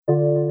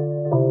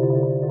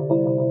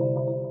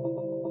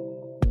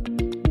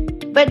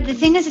But the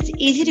thing is, it's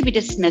easy to be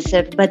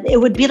dismissive, but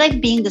it would be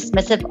like being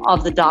dismissive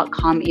of the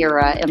 .com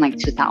era in like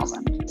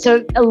 2000.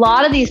 So a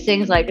lot of these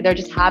things, like they're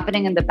just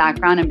happening in the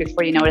background, and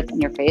before you know it, it's in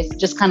your face,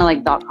 just kind of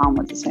like .com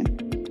was the same.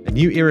 A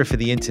new era for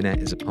the internet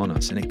is upon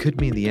us, and it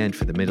could mean the end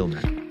for the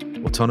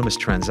middleman. Autonomous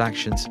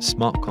transactions,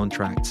 smart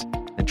contracts,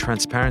 and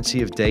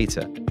transparency of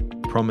data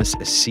promise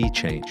a sea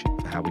change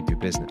for how we do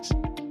business.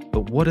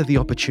 But what are the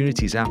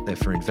opportunities out there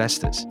for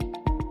investors?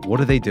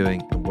 What are they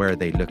doing and where are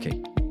they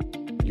looking?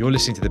 You're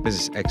listening to the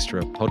Business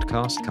Extra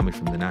podcast coming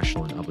from the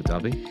National in Abu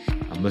Dhabi.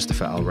 I'm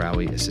Mustafa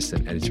Al-Rawi,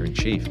 Assistant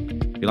Editor-in-Chief.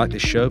 If you like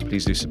this show,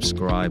 please do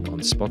subscribe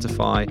on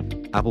Spotify,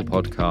 Apple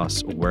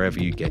Podcasts, or wherever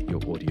you get your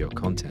audio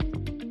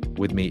content.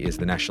 With me is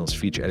the National's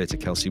Future Editor,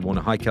 Kelsey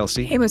Warner. Hi,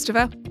 Kelsey. Hey,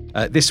 Mustafa.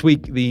 This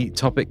week, the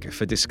topic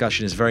for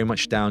discussion is very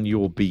much down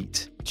your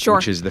beat,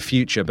 which is the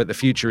future, but the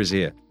future is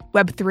here.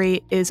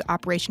 Web3 is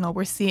operational.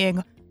 We're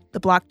seeing the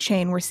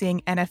blockchain, we're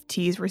seeing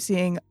NFTs, we're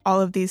seeing all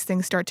of these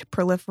things start to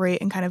proliferate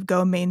and kind of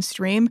go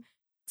mainstream.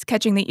 It's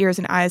catching the ears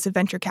and eyes of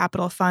venture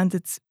capital funds.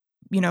 It's,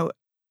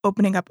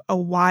 opening up a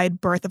wide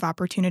berth of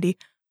opportunity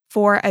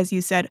for, as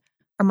you said,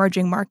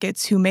 emerging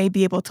markets who may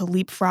be able to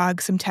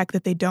leapfrog some tech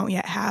that they don't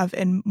yet have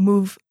and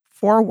move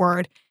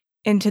forward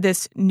into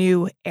this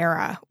new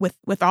era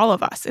with all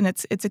of us. And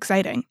it's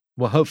exciting.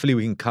 Well, hopefully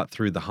we can cut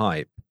through the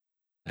hype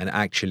and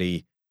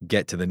actually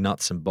get to the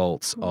nuts and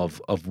bolts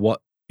of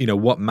what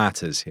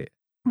matters here.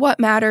 What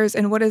matters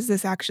and what does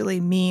this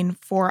actually mean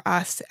for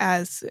us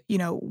as,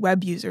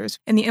 web users,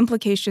 and the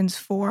implications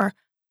for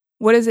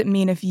what does it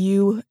mean if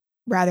you,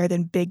 rather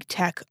than big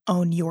tech,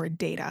 own your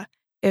data?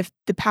 If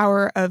the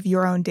power of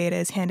your own data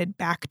is handed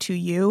back to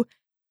you,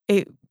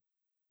 it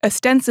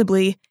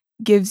ostensibly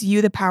gives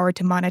you the power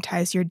to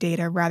monetize your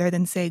data rather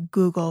than, say,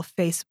 Google,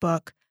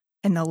 Facebook,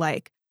 and the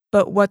like.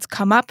 But what's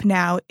come up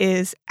now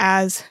is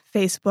as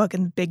Facebook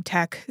and big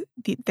tech,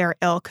 their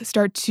ilk,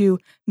 start to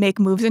make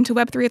moves into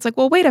Web3, it's like,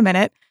 well, wait a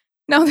minute.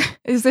 No,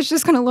 is this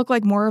just going to look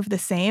like more of the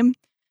same?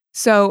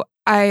 So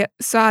I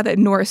saw that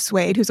Noor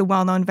Swaid, who's a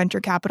well-known venture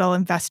capital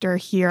investor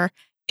here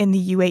in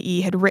the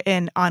UAE, had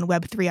written on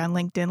Web3 on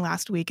LinkedIn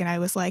last week. And I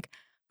was like,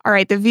 all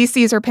right, the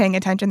VCs are paying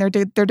attention. They're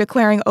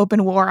declaring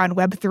open war on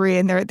Web3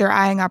 and they're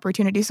eyeing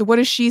opportunities. So what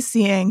is she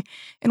seeing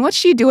and what's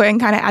she doing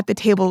kind of at the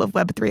table of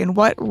Web3? And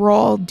what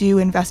role do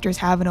investors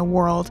have in a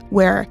world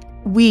where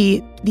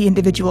we, the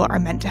individual, are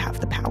meant to have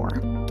the power?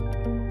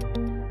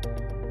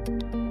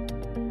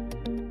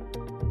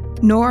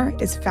 Noor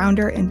is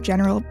founder and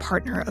general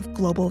partner of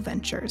Global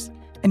Ventures,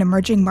 an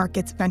emerging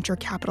markets venture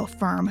capital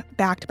firm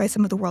backed by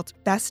some of the world's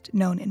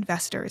best-known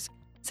investors,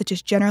 such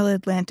as General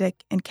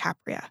Atlantic and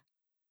Capria.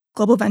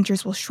 Global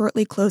Ventures will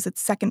shortly close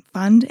its second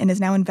fund and is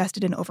now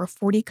invested in over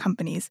 40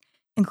 companies,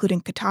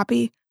 including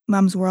Katapi,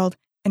 Mum's World,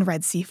 and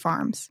Red Sea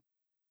Farms.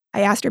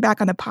 I asked her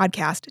back on the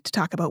podcast to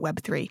talk about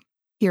Web3.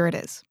 Here it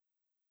is.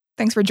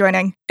 Thanks for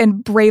joining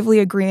and bravely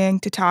agreeing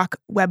to talk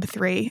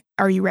Web3.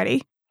 Are you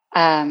ready?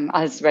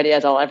 As ready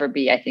as I'll ever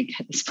be, I think,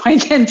 at this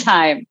point in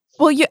time.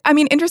 Well,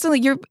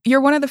 interestingly,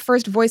 you're one of the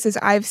first voices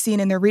I've seen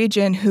in the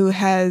region who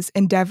has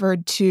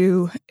endeavored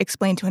to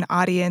explain to an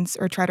audience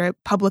or try to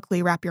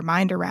publicly wrap your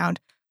mind around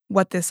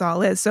what this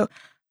all is. So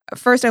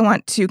first, I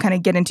want to kind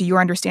of get into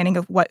your understanding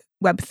of what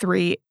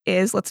Web3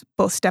 is. Let's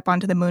both step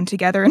onto the moon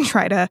together and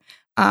try to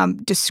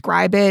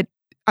describe it,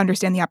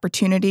 understand the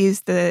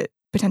opportunities, the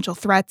potential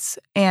threats,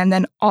 and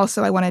then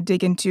also I want to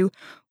dig into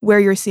where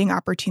you're seeing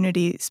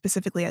opportunity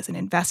specifically as an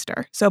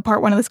investor. So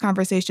part one of this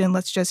conversation,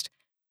 let's just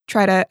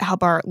try to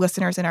help our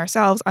listeners and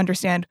ourselves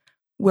understand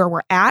where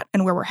we're at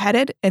and where we're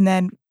headed. And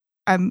then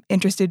I'm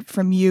interested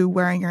from you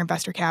wearing your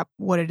investor cap,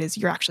 what it is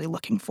you're actually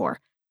looking for.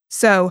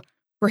 So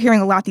we're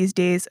hearing a lot these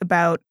days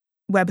about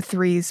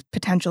Web3's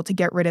potential to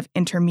get rid of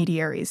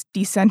intermediaries.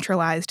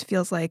 Decentralized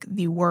feels like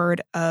the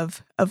word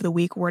of the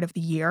week, word of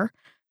the year.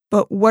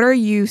 But what are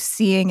you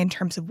seeing in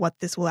terms of what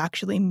this will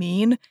actually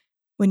mean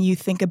when you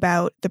think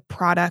about the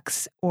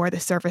products or the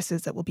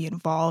services that will be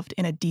involved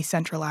in a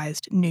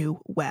decentralized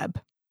new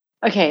web?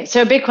 Okay,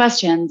 so big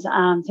questions.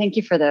 Thank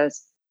you for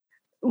those.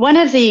 One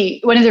of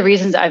the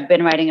reasons I've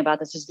been writing about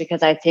this is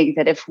because I think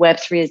that if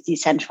Web3 is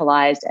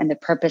decentralized and the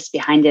purpose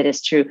behind it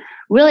is to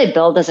really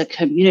build as a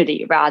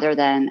community rather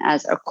than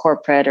as a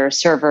corporate or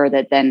server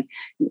that then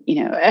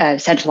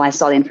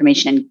centralizes all the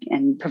information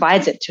and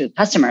provides it to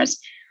customers,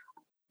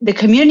 the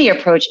community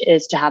approach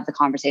is to have the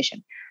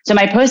conversation. So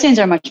my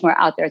postings are much more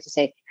out there to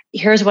say,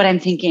 here's what I'm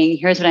thinking,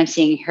 here's what I'm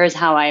seeing, here's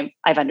how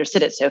I've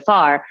understood it so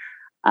far.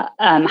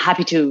 I'm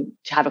happy to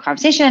have a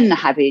conversation,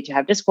 happy to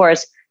have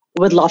discourse.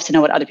 Would love to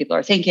know what other people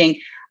are thinking.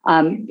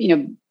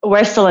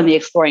 We're still in the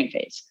exploring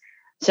phase.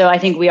 So I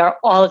think we are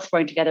all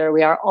exploring together.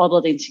 We are all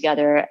building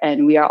together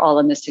and we are all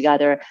in this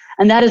together.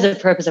 And that is the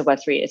purpose of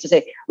Web3 is to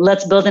say,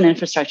 let's build an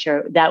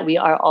infrastructure that we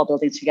are all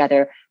building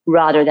together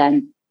rather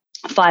than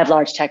 5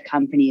 large tech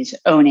companies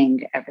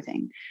owning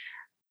everything.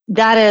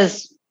 That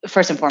is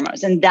first and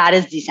foremost, and that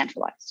is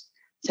decentralized.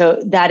 So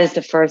that is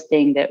the first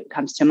thing that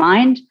comes to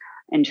mind.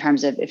 In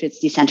terms of if it's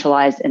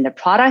decentralized in the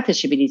product, it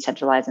should be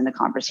decentralized in the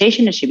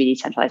conversation, it should be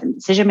decentralized in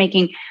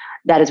decision-making.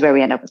 That is where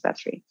we end up with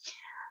Web3.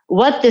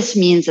 What this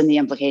means and the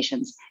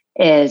implications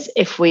is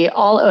if we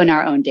all own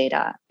our own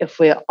data, if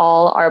we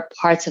all are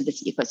parts of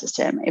this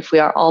ecosystem, if we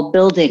are all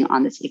building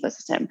on this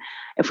ecosystem,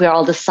 if we are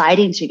all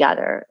deciding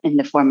together in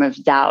the form of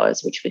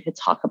DAOs, which we could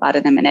talk about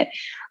in a minute,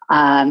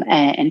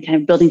 and kind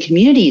of building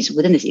communities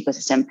within this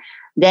ecosystem,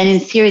 then in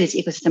theory, this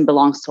ecosystem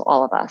belongs to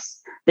all of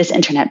us. This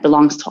internet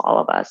belongs to all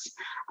of us,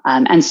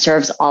 and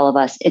serves all of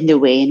us in the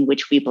way in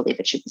which we believe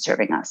it should be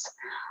serving us.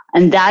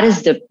 And that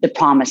is the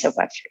promise of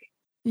Web3.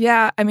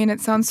 Yeah, I mean,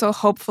 it sounds so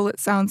hopeful. It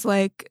sounds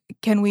like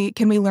can we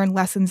learn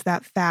lessons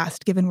that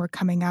fast, given we're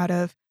coming out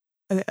of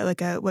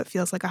what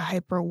feels like a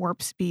hyper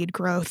warp speed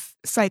growth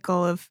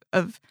cycle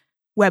of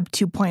Web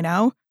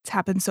 2.0. It's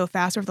happened so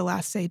fast over the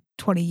last, say,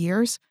 20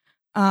 years.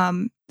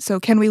 So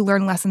can we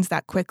learn lessons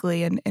that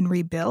quickly and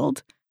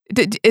rebuild?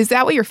 Is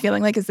that what you're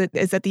feeling like? Is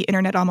that the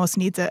internet almost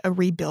needs a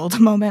rebuild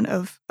moment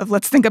of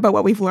let's think about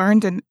what we've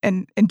learned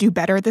and do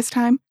better this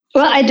time?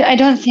 Well, I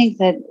don't think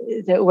that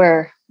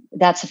we're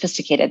that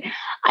sophisticated.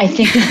 I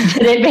think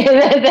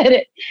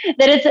that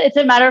it's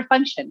a matter of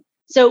function.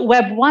 So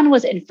Web 1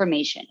 was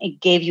information.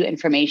 It gave you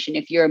information.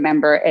 If you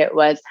remember, it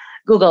was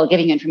Google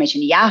giving you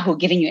information, Yahoo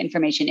giving you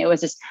information. It was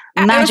this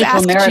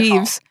magical miracle.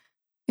 Jeeves.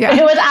 Yeah.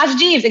 It was Ask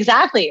Jeeves,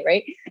 exactly,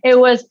 right? It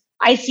was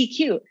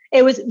ICQ.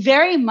 It was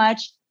very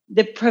much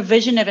the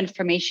provision of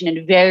information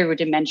in very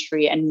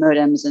rudimentary, and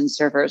modems and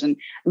servers and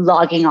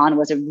logging on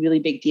was a really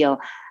big deal,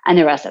 and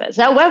the rest of it.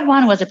 So that Web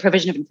 1 was a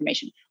provision of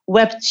information.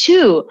 Web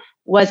 2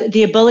 was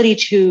the ability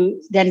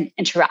to then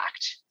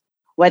interact,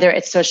 whether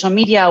it's social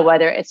media,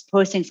 whether it's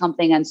posting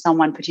something and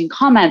someone putting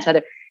comments,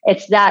 whether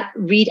it's that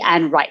read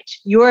and write.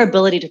 Your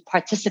ability to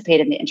participate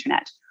in the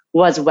internet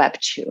was Web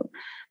 2.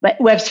 But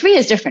Web 3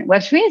 is different.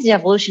 Web 3 is the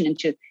evolution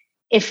into,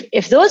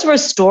 if those were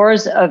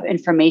stores of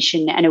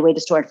information and a way to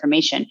store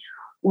information,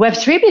 Web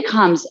 3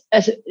 becomes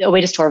a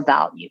way to store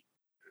value,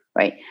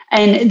 right?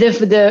 And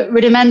the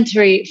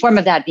rudimentary form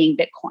of that being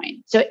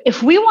Bitcoin. So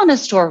if we want to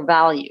store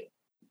value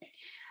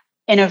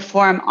in a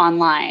form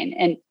online,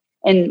 and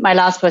in my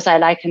last post, I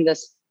likened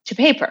this to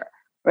paper,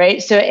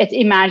 right? So it's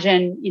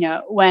imagine,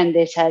 when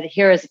they said,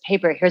 here is a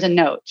paper, here's a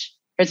note,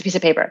 here's a piece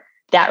of paper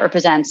that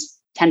represents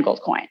 10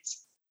 gold coins.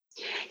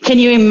 Can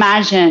you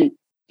imagine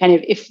kind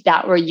of if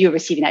that were you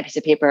receiving that piece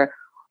of paper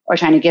or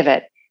trying to give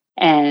it?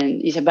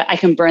 And you said, but I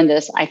can burn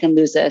this, I can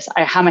lose this.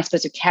 How am I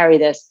supposed to carry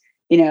this?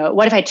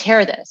 What if I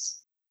tear this,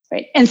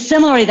 right? And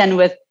similarly then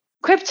with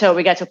crypto,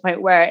 we get to a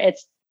point where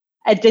it's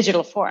a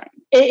digital form.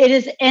 It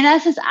is in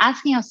essence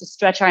asking us to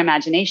stretch our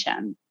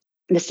imagination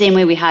the same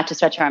way we had to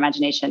stretch our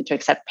imagination to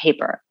accept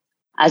paper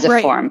as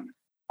a form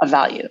of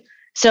value.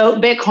 So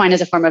Bitcoin is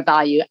a form of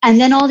value.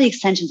 And then all the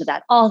extensions of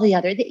that,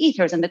 the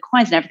ethers and the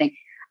coins and everything.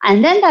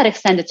 And then that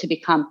extended to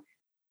become,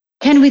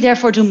 can we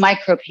therefore do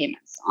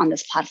micropayments on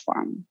this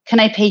platform? Can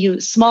I pay you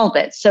small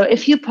bits? So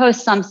if you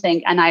post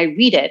something and I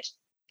read it,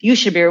 you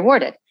should be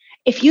rewarded.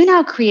 If you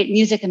now create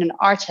music and an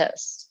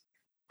artist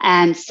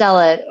and sell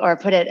it or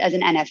put it as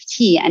an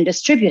NFT and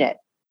distribute it,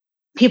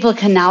 people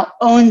can now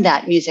own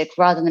that music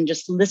rather than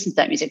just listen to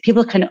that music.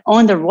 People can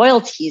own the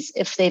royalties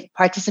if they've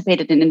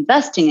participated in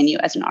investing in you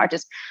as an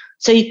artist.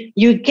 So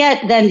you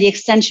get then the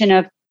extension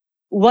of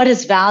what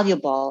is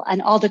valuable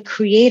and all the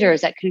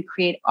creators that can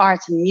create art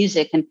and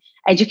music and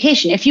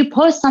education. If you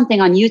post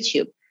something on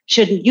YouTube,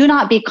 should you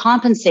not be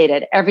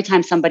compensated every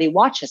time somebody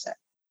watches it?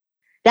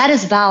 That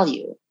is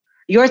value.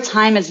 Your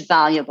time is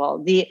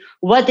valuable.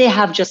 What they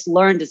have just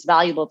learned is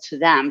valuable to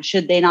them.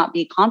 Should they not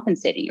be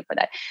compensating you for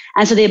that?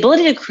 And so the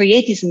ability to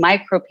create these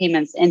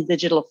micropayments in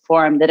digital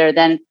form that are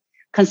then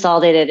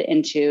consolidated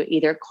into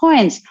either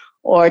coins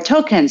or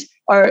tokens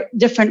or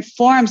different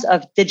forms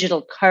of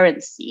digital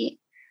currency,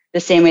 the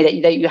same way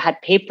that you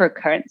had paper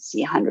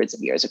currency hundreds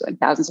of years ago and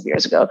thousands of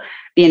years ago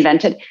be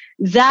invented.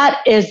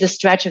 That is the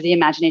stretch of the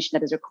imagination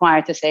that is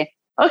required to say,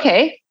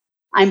 okay,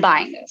 I'm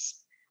buying this.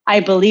 I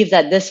believe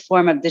that this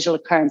form of digital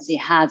currency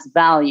has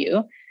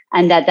value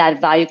and that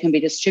value can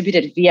be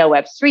distributed via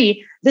Web3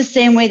 the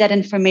same way that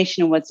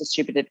information was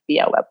distributed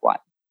via Web 1.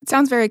 It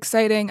sounds very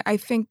exciting. I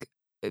think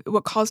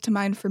what calls to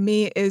mind for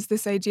me is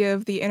this idea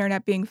of the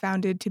internet being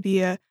founded to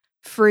be a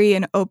free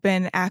and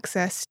open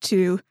access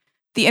to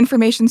the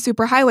information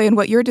superhighway. And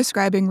what you're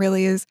describing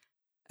really is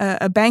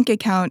a bank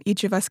account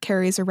each of us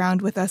carries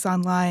around with us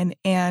online.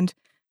 And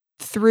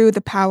through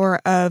the power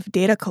of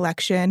data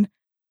collection,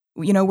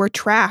 we're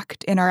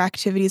tracked and our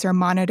activities are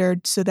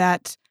monitored so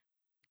that,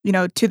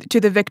 to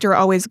the victor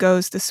always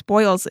goes the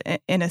spoils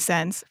in a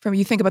sense. From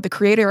you think about the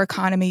creator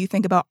economy, you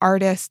think about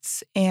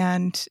artists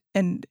and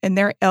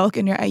their ilk,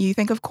 and you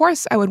think, of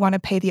course, I would want to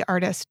pay the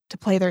artist to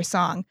play their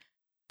song.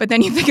 But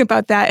then you think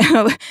about that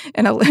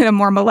in a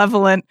more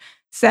malevolent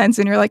sense,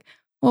 and you're like,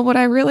 well, would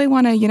I really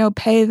want to,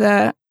 pay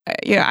the,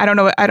 I don't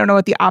know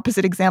what the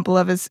opposite example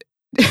of is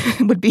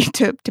would be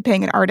to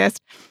paying an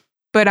artist,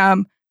 but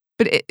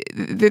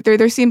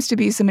there seems to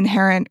be some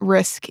inherent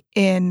risk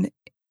in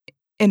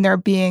there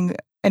being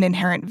an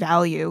inherent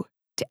value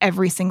to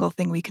every single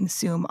thing we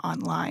consume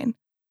online.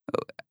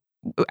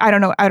 I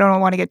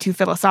don't want to get too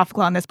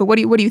philosophical on this, but what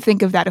do you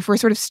think of that? If we're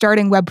sort of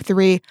starting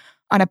Web3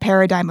 on a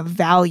paradigm of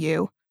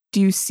value,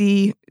 Do you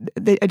see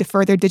a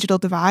further digital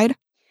divide?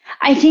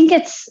 I think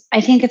it's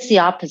the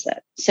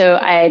opposite. So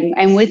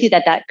I'm with you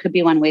that could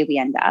be one way we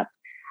end up.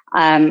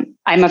 I'm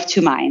of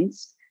two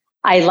minds.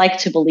 I like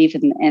to believe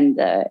in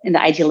the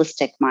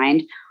idealistic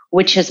mind,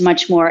 which is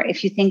much more,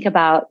 if you think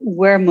about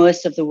where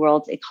most of the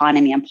world's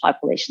economy and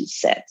population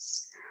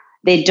sits,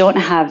 they don't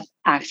have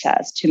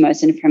access to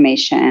most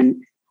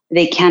information.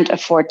 They can't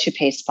afford to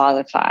pay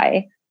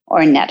Spotify or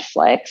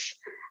Netflix.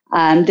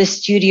 The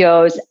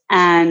studios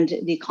and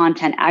the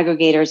content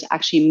aggregators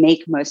actually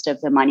make most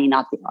of the money,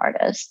 not the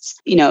artists.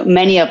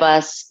 Many of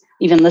us,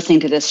 even listening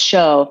to this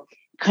show,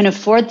 can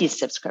afford these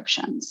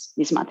subscriptions,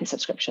 these monthly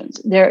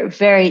subscriptions. They're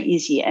very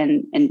easy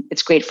and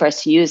it's great for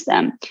us to use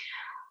them.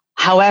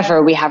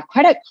 However, we have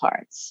credit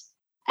cards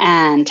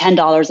and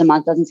 $10 a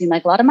month doesn't seem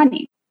like a lot of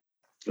money.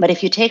 But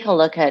if you take a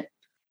look at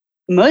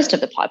most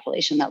of the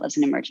population that lives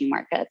in emerging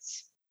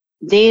markets,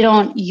 they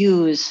don't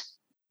use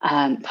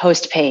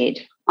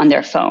postpaid on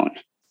their phone.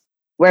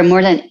 We're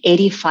more than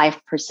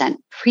 85%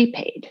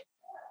 prepaid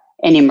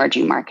in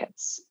emerging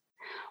markets,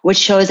 which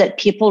shows that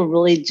people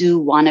really do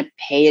want to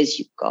pay as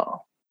you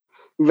go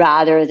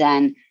rather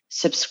than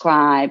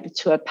subscribe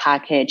to a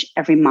package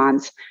every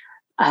month,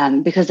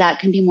 because that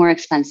can be more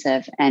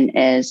expensive and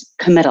is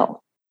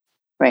committal,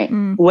 right?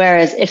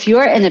 Whereas if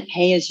you're in a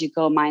pay as you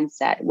go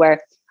mindset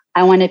where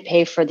I want to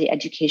pay for the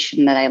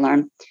education that I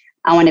learn,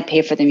 I want to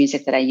pay for the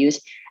music that I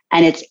use,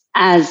 and it's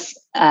as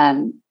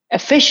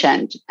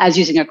efficient as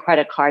using a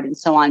credit card and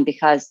so on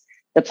because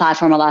the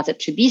platform allows it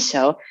to be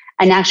so.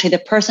 And actually the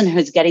person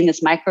who's getting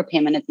this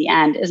micropayment at the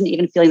end isn't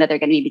even feeling that they're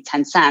getting maybe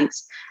 10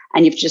 cents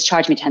and you've just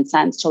charged me 10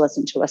 cents to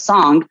listen to a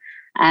song.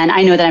 And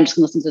I know that I'm just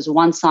going to listen to this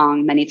one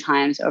song many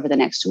times over the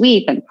next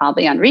week and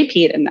probably on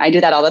repeat. And I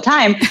do that all the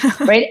time,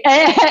 right?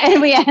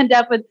 And we end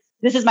up with,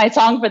 this is my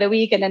song for the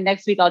week. And then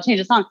next week I'll change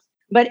the song.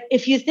 But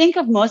if you think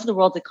of most of the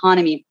world's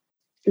economy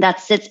that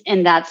sits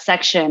in that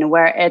section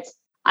where it's,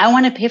 I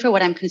want to pay for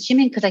what I'm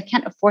consuming because I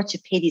can't afford to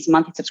pay these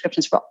monthly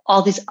subscriptions for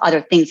all these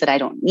other things that I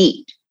don't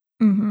need.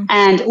 Mm-hmm.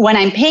 And when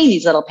I'm paying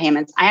these little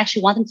payments, I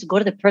actually want them to go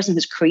to the person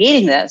who's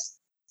creating this,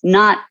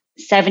 not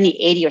 70,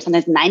 80, or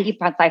sometimes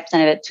 95% of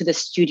it to the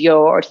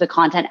studio or to the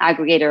content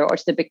aggregator or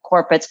to the big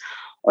corporates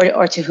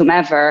or to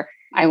whomever.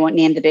 I won't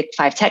name the big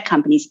 5 tech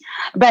companies,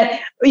 but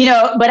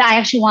I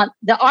actually want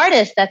the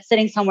artist that's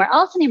sitting somewhere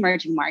else in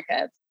emerging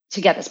markets to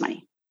get this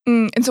money.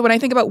 And so when I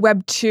think about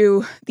Web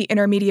 2, the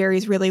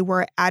intermediaries really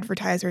were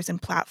advertisers and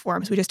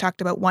platforms. We just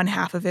talked about one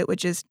half of it,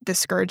 which is the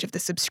scourge of the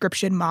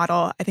subscription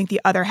model. I think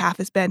the other half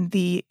has been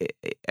the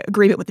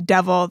agreement with the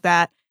devil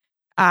that,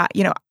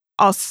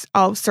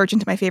 I'll search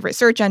into my favorite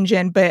search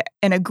engine,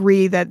 and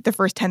agree that the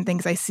first 10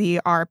 things I see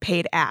are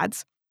paid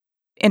ads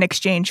in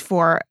exchange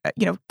for,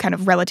 kind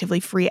of relatively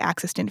free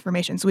access to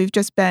information. So we've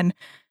just been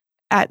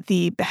at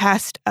the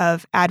behest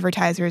of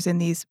advertisers in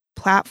these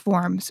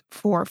platforms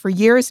for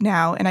years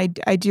now. And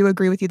I do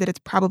agree with you that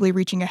it's probably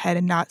reaching ahead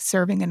and not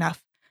serving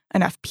enough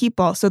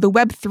people. So the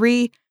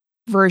Web3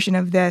 version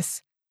of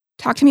this,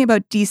 talk to me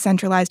about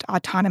decentralized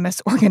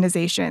autonomous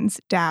organizations,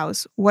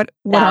 DAOs. What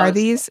are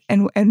these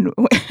and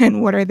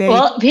what are they?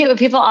 Well,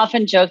 people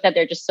often joke that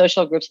they're just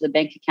social groups with a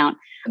bank account,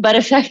 but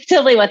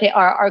effectively what they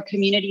are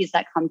communities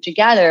that come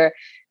together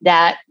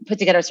that put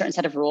together a certain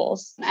set of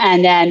rules.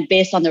 And then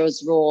based on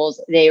those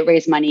rules, they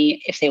raise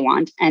money if they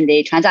want and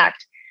they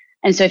transact.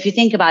 And so if you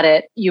think about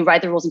it, you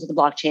write the rules into the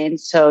blockchain,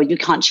 so you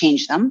can't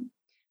change them.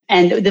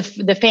 And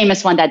the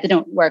famous one that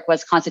didn't work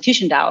was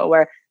Constitution DAO,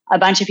 where a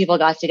bunch of people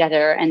got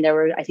together and there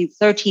were, I think,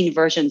 13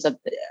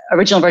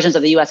 original versions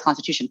of the US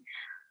Constitution.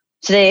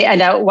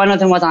 So one of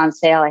them was on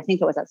sale. I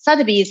think it was at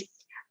Sotheby's.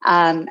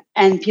 And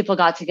people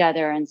got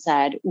together and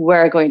said,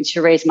 we're going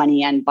to raise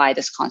money and buy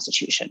this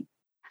Constitution.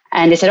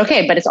 And they said,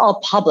 okay, but it's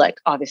all public,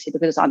 obviously,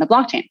 because it's on the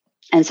blockchain.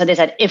 And so they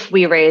said, if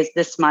we raise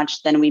this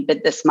much, then we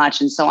bid this much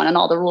and so on. And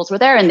all the rules were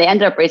there. And they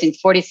ended up raising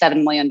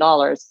 $47 million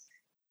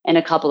in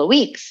a couple of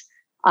weeks.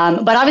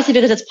 But obviously,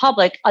 because it's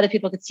public, other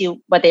people could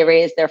see what they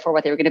raised, therefore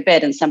what they were going to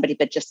bid. And somebody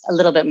bid just a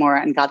little bit more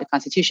and got the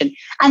Constitution.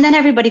 And then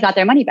everybody got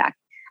their money back.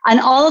 And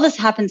all of this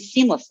happened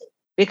seamlessly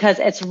because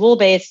it's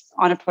rule-based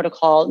on a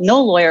protocol.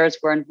 No lawyers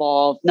were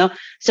involved.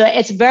 So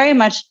it's very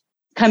much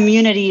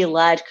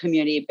community-led,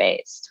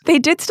 community-based. They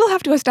did still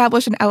have to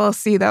establish an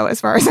LLC, though,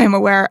 as far as I'm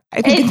aware.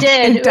 I think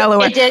in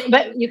Delaware. It did,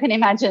 but you can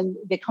imagine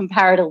the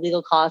comparative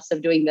legal costs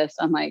of doing this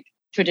on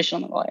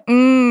traditional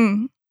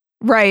lawyer.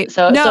 Right.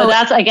 So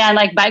that's again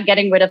by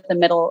getting rid of the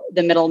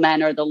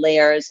middlemen or the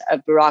layers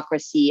of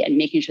bureaucracy and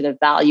making sure the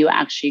value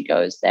actually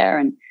goes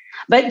there.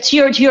 But to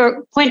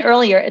your point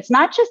earlier, it's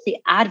not just the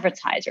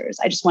advertisers.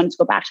 I just wanted to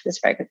go back to this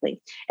very quickly.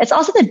 It's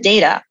also the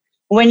data.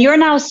 When you're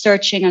now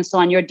searching and so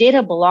on, your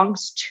data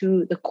belongs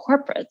to the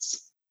corporates.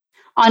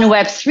 On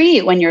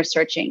Web3, when you're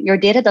searching, your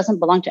data doesn't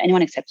belong to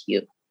anyone except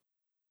you.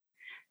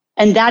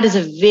 And that is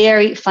a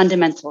very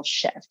fundamental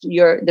shift.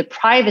 The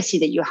privacy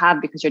that you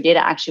have because your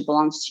data actually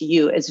belongs to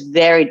you is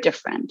very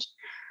different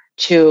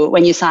to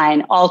when you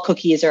sign all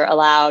cookies are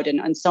allowed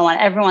and so on.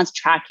 Everyone's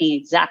tracking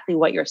exactly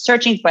what you're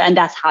searching for. And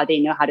that's how they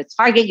know how to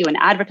target you and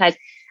advertise.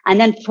 and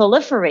then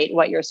proliferate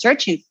what you're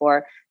searching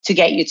for to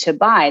get you to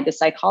buy. The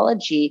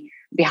psychology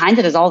behind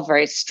it is all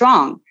very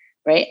strong,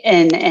 right?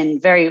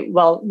 And very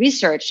well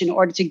researched in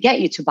order to get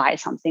you to buy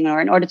something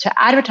or in order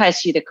to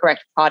advertise to you the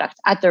correct product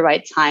at the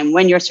right time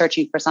when you're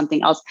searching for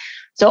something else.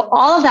 So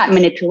all of that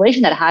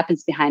manipulation that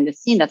happens behind the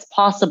scene that's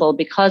possible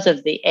because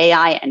of the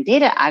AI and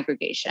data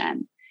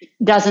aggregation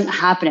doesn't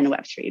happen in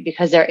Web3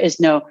 because there is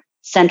no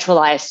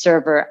centralized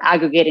server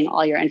aggregating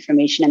all your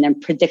information and then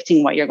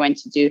predicting what you're going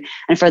to do.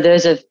 And for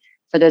those of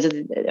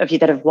you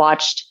that have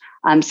watched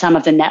some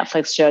of the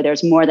Netflix show,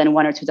 there's more than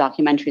 1 or 2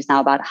 documentaries now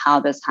about how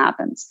this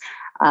happens.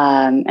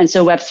 And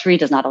so Web3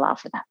 does not allow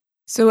for that.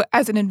 So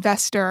as an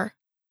investor,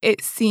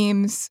 it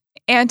seems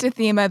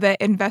anathema that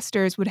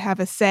investors would have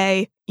a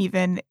say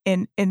even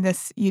in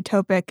this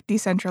utopic,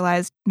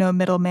 decentralized, no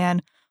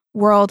middleman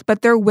world.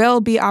 But there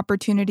will be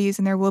opportunities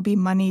and there will be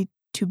money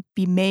to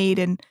be made.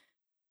 And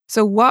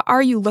so what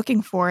are you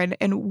looking for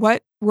and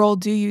what role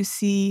do you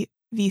see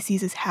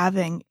VCs as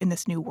having in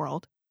this new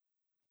world?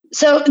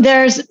 So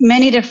there's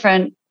many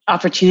different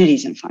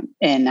opportunities in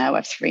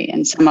Web3,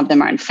 and some of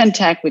them are in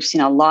fintech. We've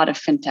seen a lot of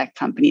fintech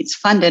companies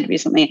funded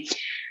recently.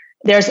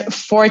 There's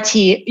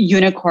 40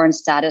 unicorn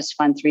status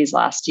Fund 3s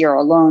last year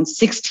alone,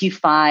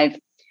 65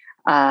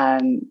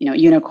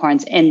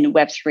 unicorns in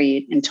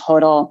Web3 in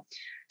total.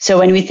 So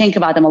when we think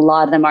about them, a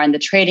lot of them are in the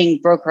trading,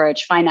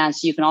 brokerage,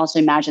 finance. You can also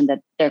imagine that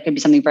there could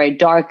be something very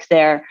dark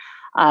there.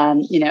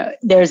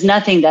 There's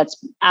nothing that's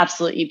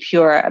absolutely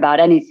pure about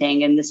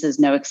anything, and this is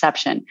no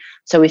exception.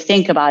 So we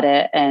think about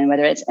it, and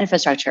whether it's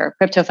infrastructure,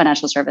 crypto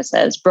financial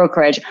services,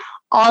 brokerage,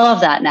 all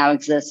of that now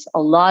exists.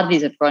 A lot of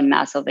these have grown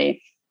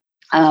massively.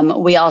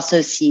 We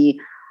also see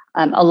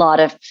a lot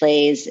of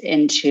plays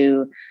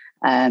into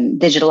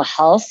digital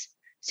health.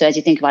 So as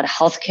you think about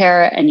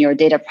healthcare and your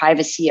data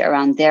privacy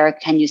around there,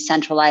 can you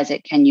centralize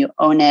it? Can you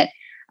own it?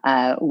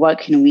 What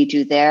can we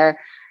do there?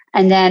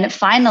 And then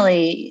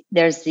finally,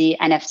 there's the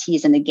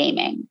NFTs and the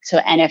gaming. So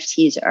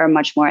NFTs are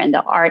much more in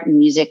the art and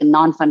music and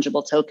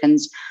non-fungible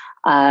tokens.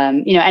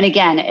 And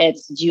again,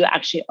 it's, do you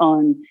actually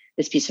own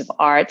this piece of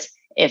art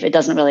if it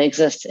doesn't really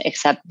exist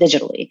except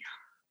digitally?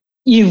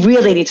 You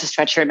really need to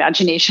stretch your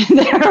imagination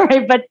there,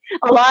 right? But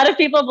a lot of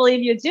people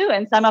believe you do,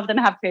 and some of them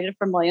have traded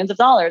for millions of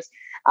dollars.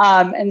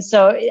 And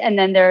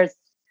then there's,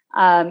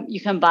 you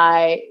can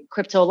buy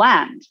crypto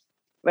land,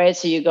 right?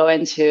 So you go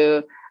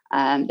into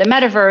the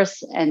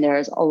metaverse, and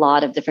there's a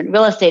lot of different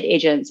real estate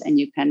agents, and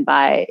you can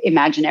buy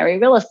imaginary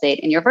real estate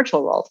in your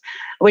virtual world,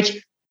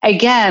 which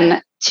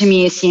again, to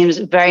me, seems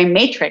very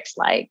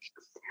Matrix-like.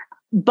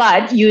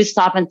 But you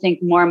stop and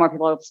think more and more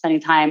people are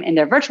spending time in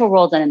their virtual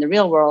world than in the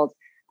real world.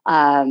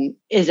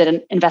 Is it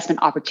an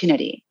investment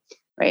opportunity?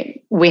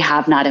 Right? We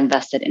have not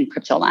invested in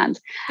crypto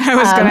land. I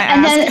was going to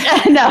ask.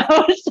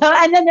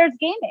 And then there's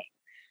gaming,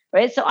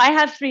 right? So I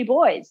have 3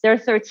 boys. They're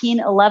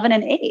 13, 11,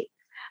 and 8.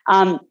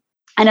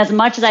 And as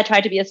much as I try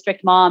to be a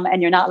strict mom,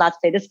 and you're not allowed to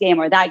play this game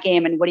or that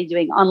game, and what are you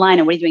doing online,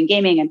 and what are you doing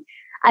gaming,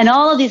 and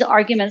all of these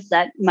arguments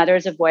that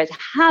mothers of boys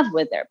have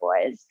with their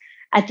boys,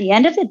 at the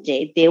end of the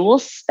day, they will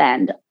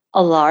spend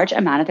a large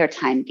amount of their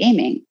time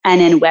gaming.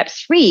 And in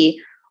Web3,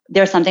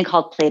 there's something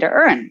called play to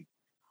earn.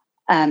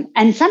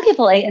 And some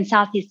people in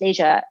Southeast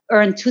Asia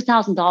earn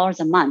 $2,000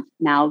 a month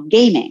now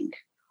gaming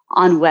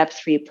on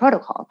Web3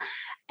 protocol.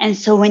 And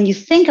so when you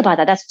think about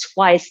that, that's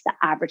twice the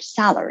average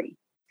salary.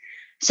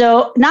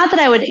 So not that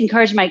I would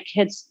encourage my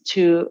kids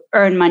to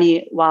earn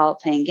money while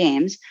playing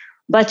games,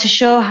 but to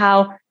show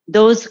how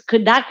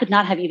that could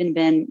not have even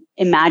been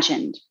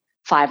imagined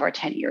 5 or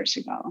 10 years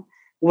ago,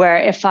 where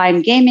if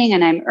I'm gaming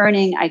and I'm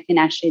earning, I can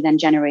actually then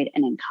generate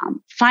an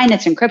income. Fine,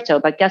 it's in crypto,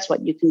 but guess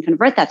what? You can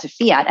convert that to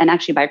fiat and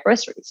actually buy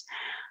groceries.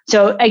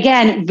 So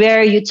again,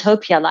 very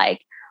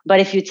utopia-like. But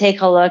if you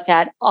take a look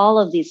at all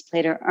of these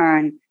play to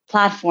earn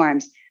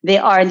platforms, they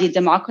are indeed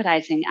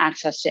democratizing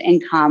access to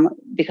income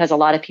because a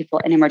lot of people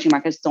in emerging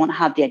markets don't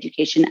have the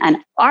education and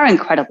are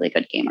incredibly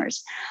good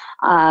gamers.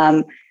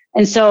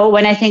 And so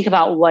when I think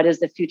about what is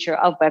the future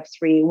of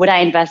Web3, would I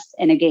invest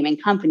in a gaming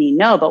company?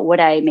 No, but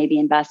would I maybe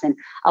invest in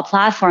a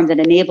platform that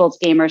enables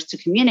gamers to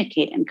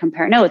communicate and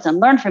compare notes and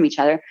learn from each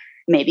other?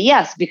 Maybe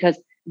yes, because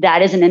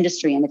that is an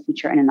industry in the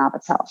future in and of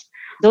itself.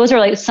 Those are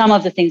like some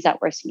of the things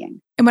that we're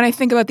seeing. And when I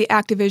think about the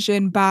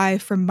Activision buy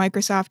from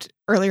Microsoft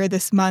earlier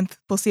this month,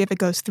 we'll see if it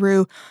goes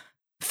through.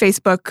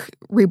 Facebook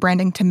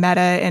rebranding to Meta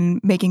and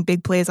making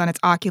big plays on its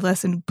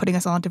Oculus and putting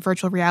us all into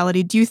virtual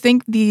reality. Do you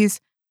think these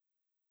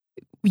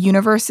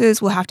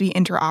universes will have to be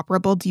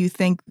interoperable? Do you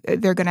think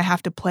they're going to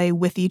have to play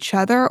with each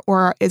other,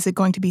 or is it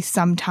going to be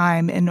some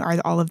time, and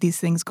are all of these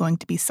things going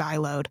to be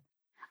siloed?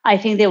 I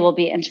think they will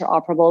be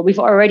interoperable. We've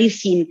already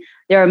seen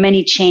there are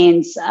many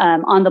chains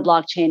on the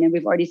blockchain, and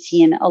we've already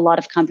seen a lot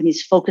of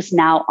companies focus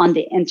now on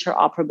the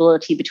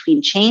interoperability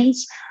between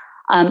chains.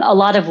 A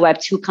lot of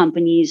Web2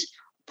 companies,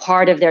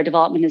 part of their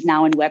development is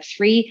now in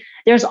Web3.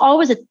 There's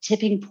always a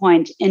tipping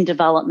point in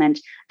development.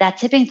 That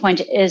tipping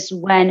point is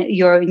when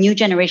your new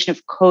generation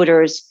of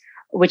coders,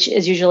 which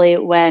is usually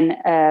when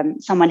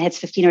someone hits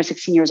 15 or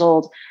 16 years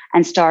old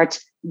and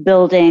starts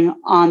building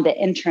on the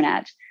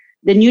internet.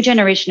 The new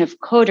generation of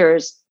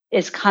coders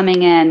is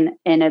coming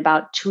in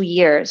about 2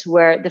 years,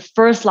 where the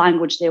first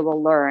language they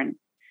will learn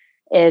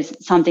is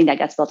something that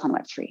gets built on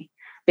Web3,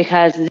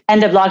 because then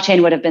the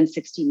blockchain would have been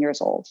 16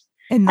 years old.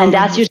 And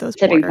that's usually the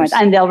tipping point.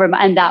 And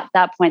and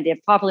that point, they've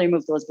properly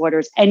removed those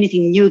borders.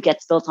 Anything new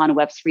gets built on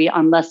Web3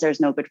 unless there's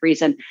no good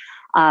reason.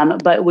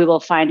 But we will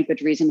find a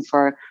good reason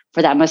for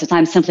that most of the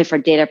time, simply for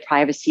data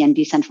privacy and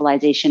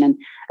decentralization. And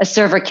a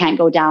server can't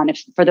go down.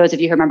 For those of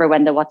you who remember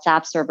when the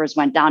WhatsApp servers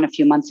went down a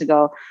few months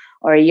ago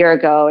or a year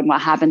ago and what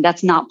happened,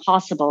 that's not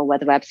possible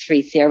with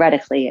Web3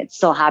 theoretically. It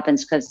still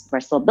happens because we're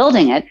still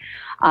building it.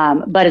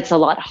 But it's a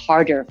lot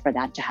harder for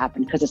that to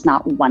happen because it's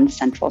not one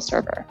central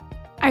server.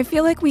 I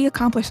feel like we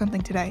accomplished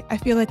something today. I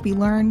feel like we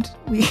learned,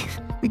 we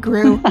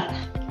grew.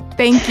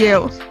 Thank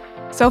you.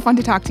 So fun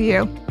to talk to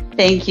you.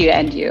 Thank you,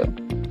 and you.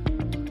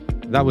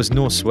 That was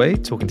Noor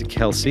Swaid talking to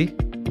Kelsey.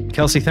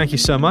 Kelsey, thank you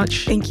so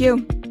much. Thank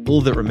you.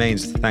 All that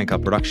remains is to thank our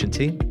production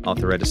team,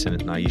 Arthur Edison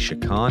and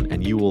Naisha Khan,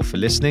 and you all for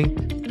listening.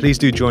 Please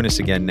do join us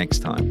again next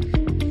time.